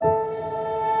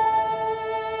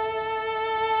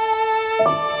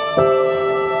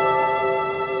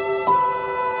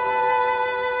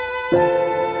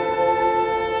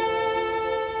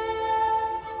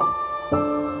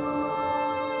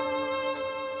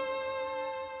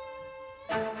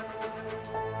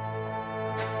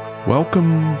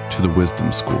Welcome to the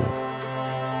Wisdom School,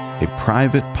 a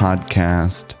private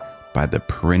podcast by the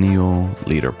Perennial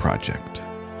Leader Project.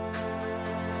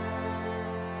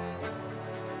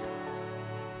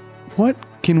 What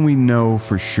can we know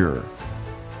for sure?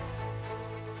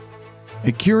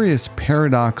 A curious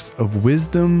paradox of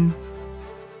wisdom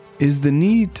is the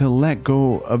need to let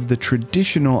go of the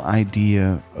traditional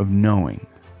idea of knowing.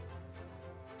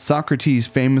 Socrates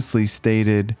famously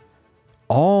stated,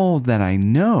 "All that I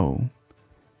know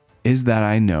is that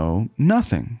I know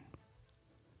nothing."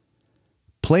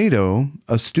 Plato,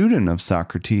 a student of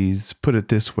Socrates, put it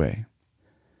this way: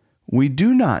 "We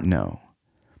do not know,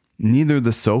 neither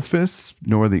the sophists,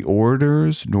 nor the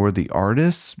orators, nor the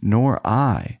artists, nor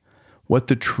I, what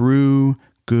the true,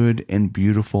 good, and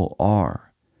beautiful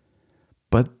are.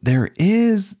 But there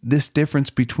is this difference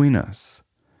between us.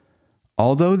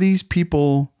 Although these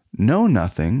people know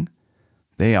nothing,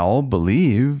 they all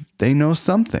believe they know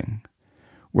something.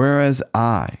 Whereas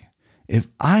I, if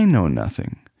I know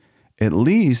nothing, at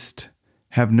least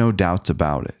have no doubts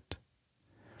about it.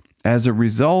 As a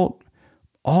result,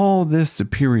 all this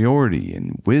superiority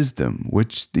and wisdom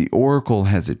which the oracle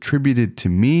has attributed to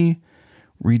me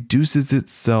reduces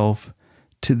itself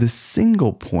to the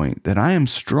single point that I am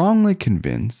strongly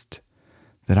convinced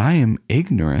that I am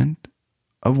ignorant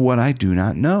of what I do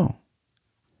not know."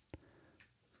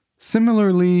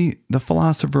 Similarly, the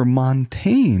philosopher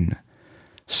Montaigne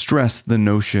stressed the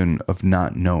notion of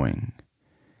not knowing.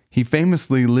 He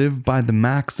famously lived by the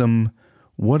maxim,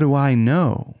 "What do I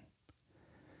know?"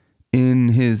 In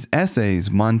his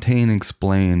essays, Montaigne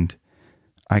explained,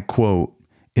 I quote,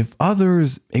 "If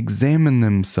others examine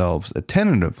themselves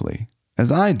attentively,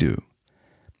 as I do,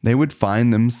 they would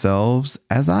find themselves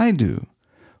as I do,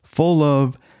 full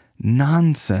of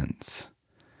nonsense.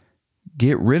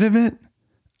 Get rid of it?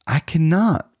 I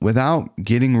cannot without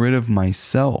getting rid of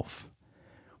myself.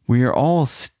 We are all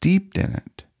steeped in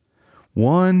it,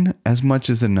 one as much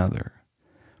as another,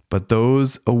 but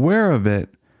those aware of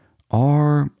it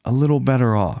are a little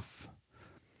better off."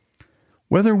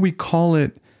 Whether we call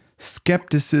it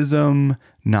skepticism,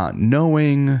 not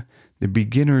knowing, the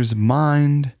beginner's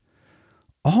mind,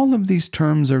 all of these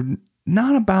terms are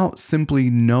not about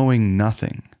simply knowing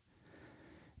nothing.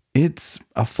 It's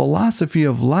a philosophy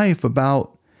of life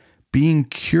about being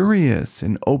curious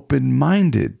and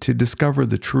open-minded to discover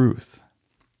the truth.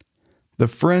 The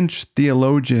French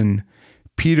theologian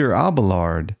Peter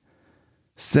Abelard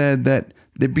said that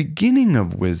the beginning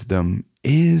of wisdom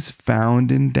is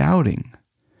found in doubting.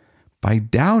 By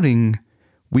doubting,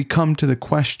 we come to the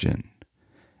question,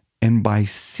 and by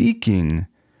seeking,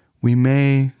 we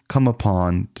may come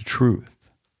upon the truth.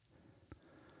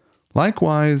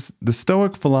 Likewise, the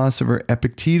Stoic philosopher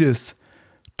Epictetus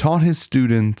taught his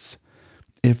students,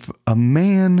 if a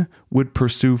man would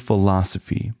pursue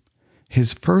philosophy,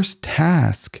 his first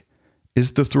task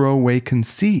is to throw away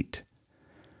conceit,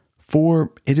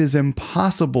 for it is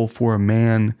impossible for a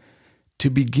man to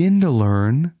begin to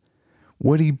learn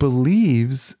what he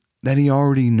believes that he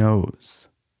already knows.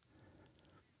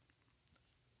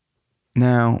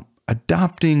 Now,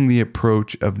 adopting the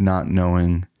approach of not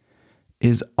knowing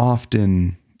is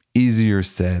often easier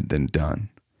said than done.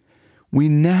 We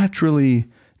naturally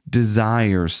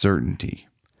desire certainty.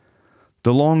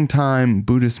 The longtime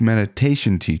Buddhist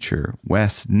meditation teacher,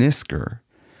 Wes Nisker,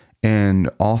 and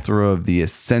author of The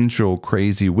Essential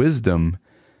Crazy Wisdom,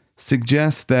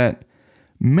 suggests that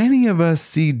many of us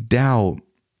see doubt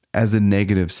as a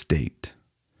negative state,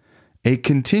 a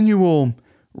continual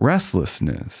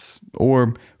restlessness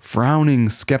or frowning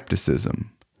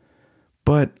skepticism.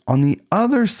 But on the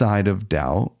other side of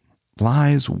doubt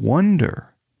lies wonder,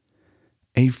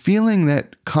 a feeling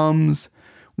that comes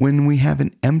when we have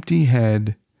an empty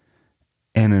head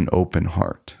and an open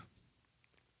heart.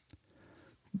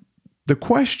 The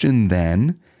question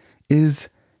then is,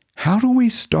 how do we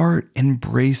start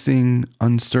embracing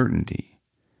uncertainty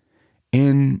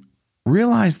and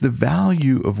realize the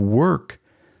value of work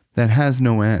that has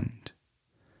no end?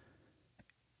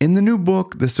 In the new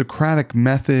book, The Socratic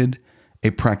Method,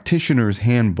 a Practitioner's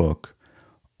Handbook,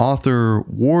 author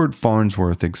Ward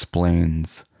Farnsworth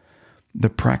explains, the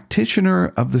practitioner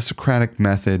of the Socratic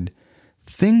method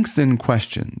thinks in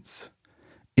questions,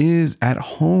 is at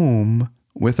home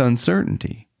with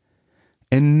uncertainty,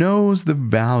 and knows the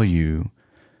value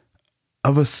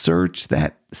of a search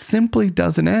that simply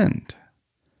doesn't end.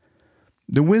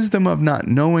 The wisdom of not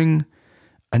knowing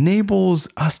enables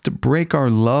us to break our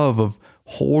love of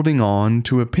holding on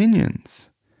to opinions.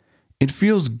 It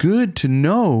feels good to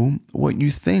know what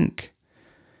you think.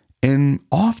 And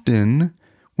often,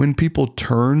 when people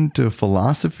turn to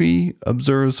philosophy,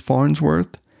 observes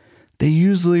Farnsworth, they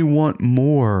usually want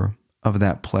more of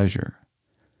that pleasure.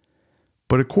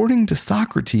 But according to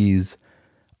Socrates,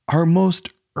 our most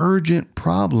urgent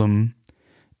problem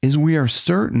is we are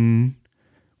certain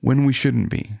when we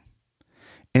shouldn't be,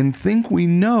 and think we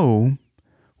know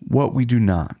what we do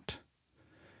not.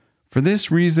 For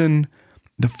this reason,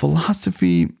 the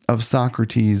philosophy of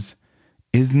Socrates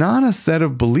is not a set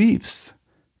of beliefs,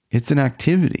 it's an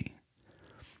activity.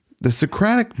 The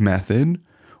Socratic method,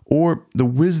 or the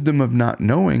wisdom of not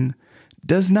knowing,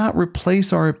 does not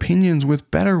replace our opinions with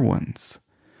better ones.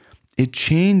 It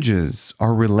changes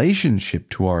our relationship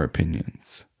to our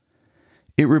opinions.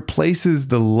 It replaces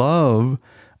the love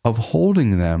of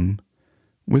holding them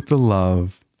with the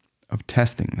love of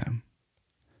testing them.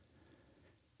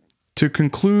 To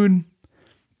conclude,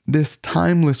 this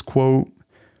timeless quote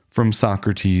from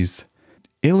Socrates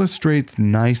illustrates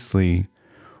nicely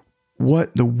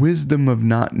what the wisdom of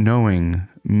not knowing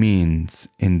means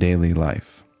in daily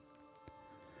life.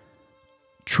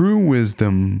 True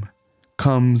wisdom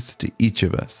comes to each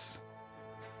of us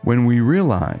when we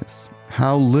realize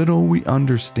how little we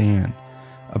understand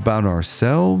about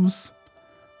ourselves,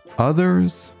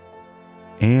 others,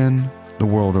 and the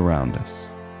world around us.